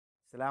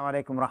Assalamu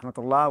alaikum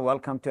rahmatullah.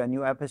 Welcome to a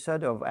new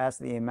episode of Ask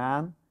the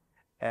Imam,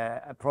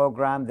 a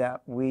program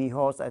that we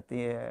host at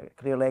the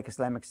Lake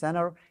Islamic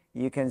Center.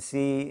 You can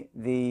see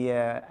the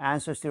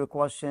answers to your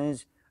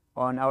questions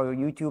on our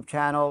YouTube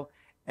channel.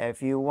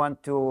 If you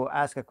want to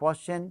ask a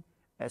question,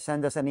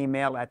 send us an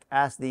email at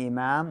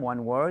asktheimam,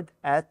 one word,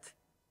 at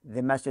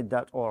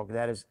themasjid.org.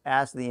 That is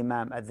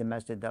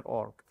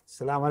asktheimam@themasjid.org.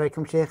 Assalamu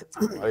alaikum, Sheikh.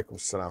 Alaikum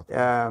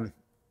salam.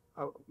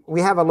 We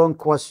have a long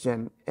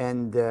question,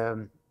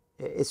 and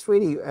it's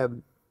really,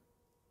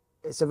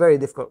 it's a very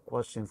difficult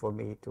question for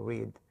me to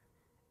read.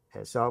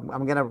 So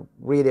I'm going to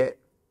read it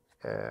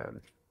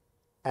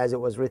as it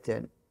was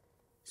written.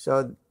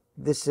 So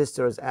this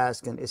sister is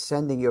asking, is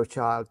sending your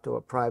child to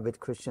a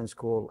private Christian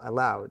school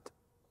allowed?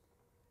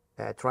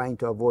 Trying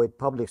to avoid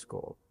public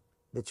school.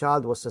 The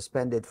child was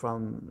suspended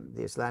from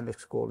the Islamic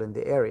school in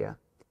the area.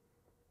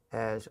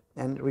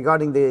 And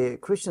regarding the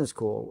Christian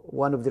school,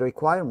 one of the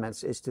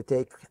requirements is to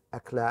take a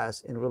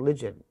class in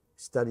religion,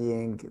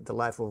 studying the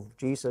life of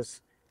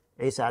Jesus,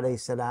 Isa alayhi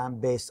salam,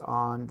 based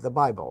on the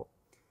Bible.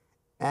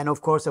 And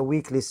of course, a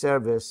weekly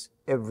service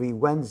every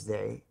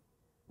Wednesday,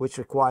 which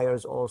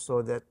requires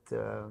also that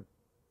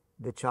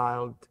the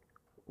child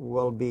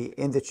will be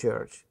in the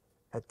church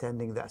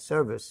attending that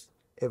service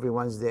every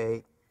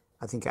Wednesday,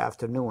 I think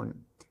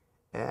afternoon.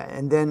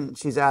 And then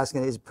she's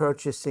asking, is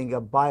purchasing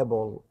a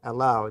Bible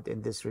allowed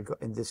in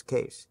this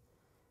case?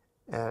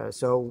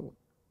 So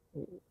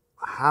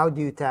how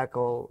do you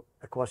tackle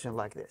a question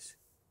like this?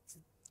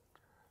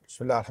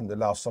 Bismillah,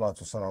 alhamdulillah,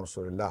 salatu wasalam,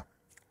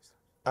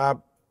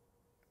 rasulillah.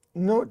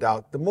 No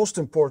doubt, the most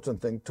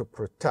important thing to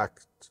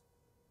protect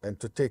and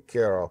to take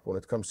care of when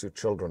it comes to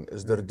children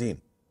is their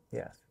deen.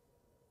 Yes.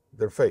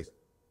 Their faith,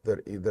 their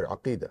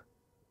aqidah,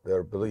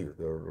 their belief,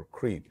 their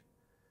creed.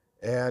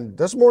 And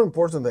that's more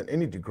important than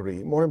any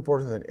degree, more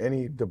important than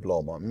any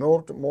diploma,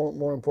 more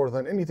important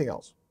than anything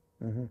else.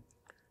 Mm-hmm.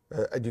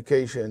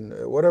 Education,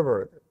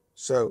 whatever.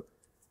 So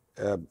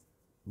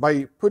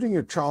by putting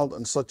your child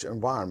in such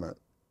environment,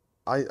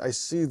 I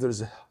see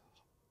there's a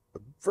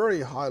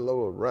very high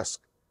level of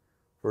risk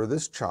for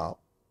this child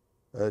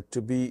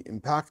to be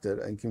impacted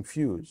and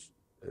confused,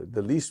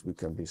 the least we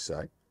can be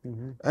saying,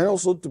 mm-hmm. and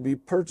also to be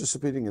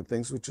participating in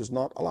things which is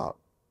not allowed.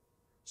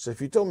 So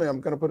if you tell me I'm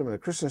going to put him in a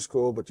Christian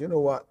school, but you know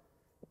what?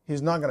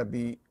 He's not going to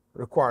be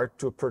required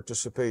to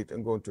participate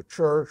in going to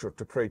church or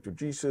to pray to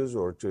Jesus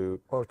or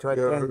to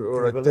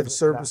attend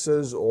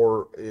services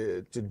or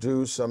to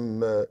do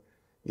some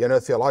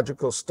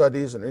theological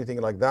studies and anything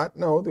like that.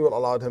 No, they will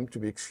allow him to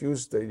be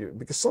excused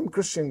because some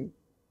Christian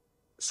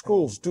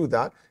schools do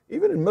that.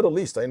 Even in Middle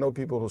East, I know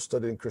people who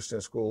study in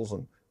Christian schools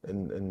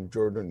in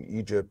Jordan,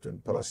 Egypt,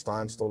 and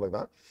Palestine, stuff like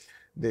that.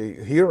 They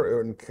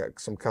here in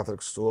some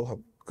Catholic school have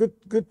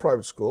good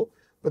private school,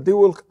 but they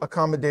will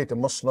accommodate a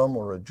Muslim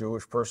or a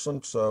Jewish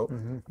person, so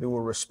mm-hmm. they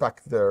will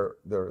respect their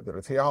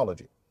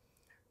theology.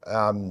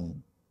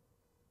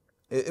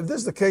 If this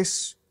is the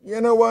case, you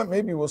know what?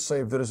 Maybe we'll say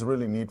if there is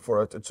really need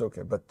for it, it's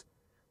okay. But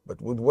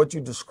with what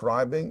you're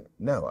describing,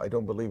 no, I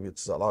don't believe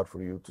it's allowed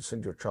for you to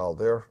send your child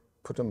there,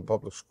 put him in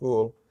public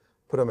school,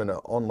 put him in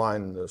an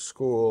online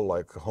school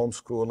like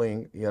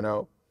homeschooling,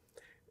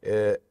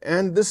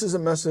 and this is a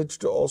message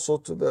to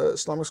the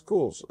Islamic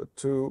schools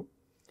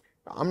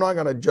I'm not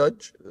going to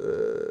judge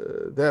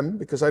them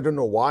because I don't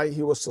know why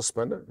he was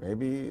suspended.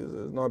 Maybe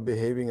he's not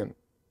behaving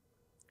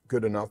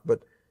good enough.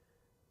 But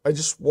I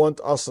just want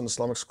us in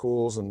Islamic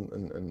schools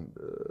and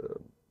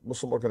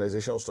Muslim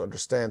organizations to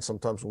understand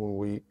sometimes when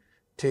we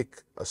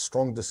take a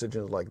strong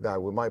decision like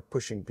that, we might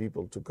pushing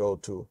people to go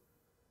to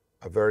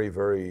a very,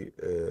 very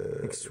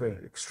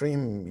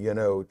extreme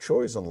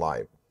choice in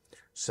life.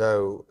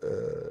 So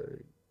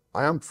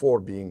I am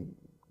for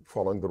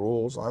following the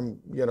rules.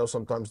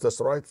 Sometimes that's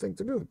the right thing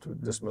to do, to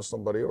dismiss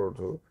somebody or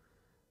to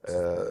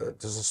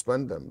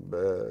suspend them.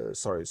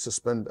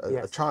 Suspend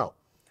a child.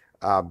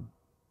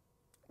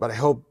 But I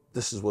hope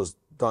this was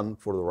done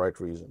for the right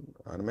reason.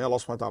 And may Allah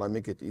subhanahu wa ta'ala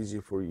make it easy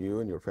for you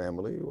and your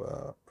family,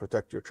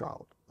 protect your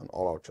child and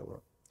all our children.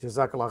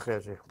 Jazakallah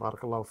khair, Sheikh.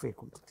 Barakallahu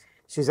feekum.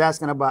 She's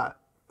asking about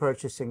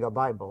purchasing a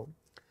Bible.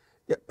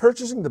 Yeah,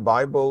 purchasing the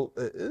Bible,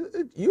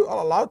 you are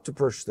allowed to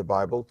purchase the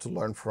Bible to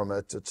learn from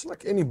it. It's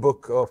like any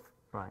book of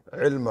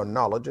ilm or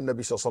knowledge. And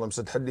Nabi sallallahu alayhi wa sallam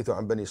said, "Hadithu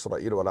an Bani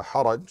Israel wa la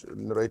haraj,"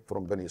 narrate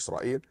from Bani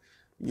Israel.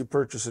 You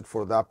purchase it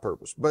for that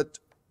purpose. But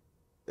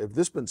if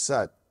this been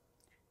said,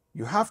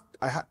 you have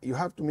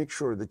to make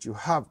sure that you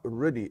have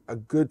already a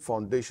good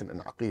foundation in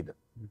Aqidah.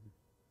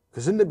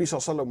 Because in Nabi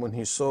sallallahu alayhi wa sallam, when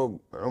he saw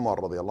Umar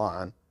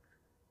radiallahu anh,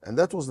 and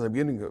that was the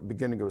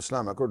beginning of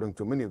Islam, according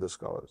to many of the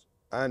scholars,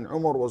 and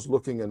Umar was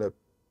looking at a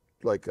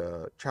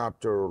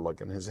chapter,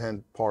 like in his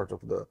hand part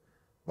of the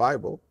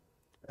Bible,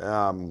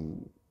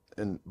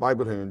 in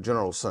Bible in a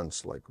general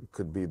sense, like it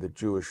could be the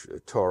Jewish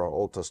Torah,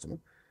 Old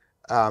Testament.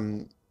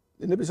 The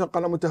Nabi said,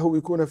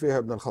 "Mutahawwikuna fiha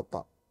ibn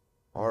al-Khattab,"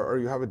 or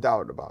you have a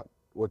doubt about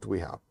what we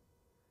have,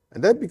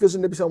 and that because the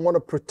Nabi said, "Want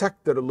to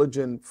protect the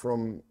religion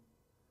from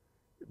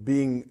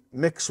being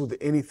mixed with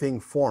anything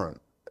foreign,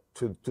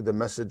 to the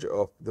message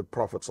of the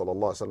Prophet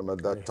ﷺ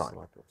at that time.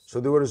 Salatu So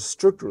there were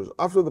strict rules.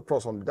 After the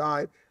Prophet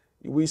died,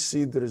 we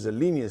see there is a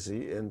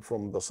leniency in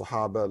from the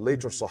Sahaba,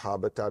 later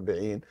Sahaba,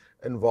 Tabi'een,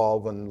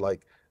 involved in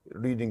like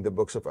reading the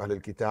books of Ahl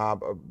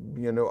al-Kitab,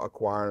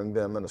 acquiring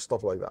them and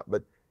stuff like that.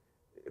 But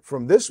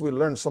from this we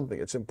learn something.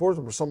 It's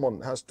important for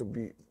someone has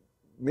to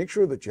make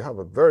sure that you have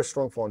a very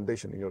strong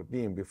foundation in your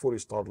deen before you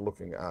start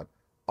looking at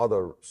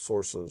other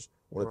sources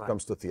when it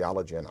comes to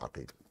theology and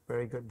aqeedah.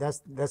 Very good.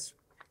 That's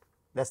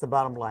the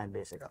bottom line,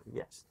 basically.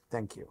 Yes.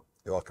 Thank you.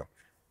 You're welcome.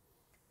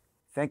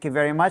 Thank you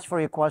very much for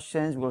your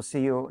questions. We'll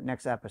see you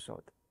next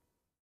episode.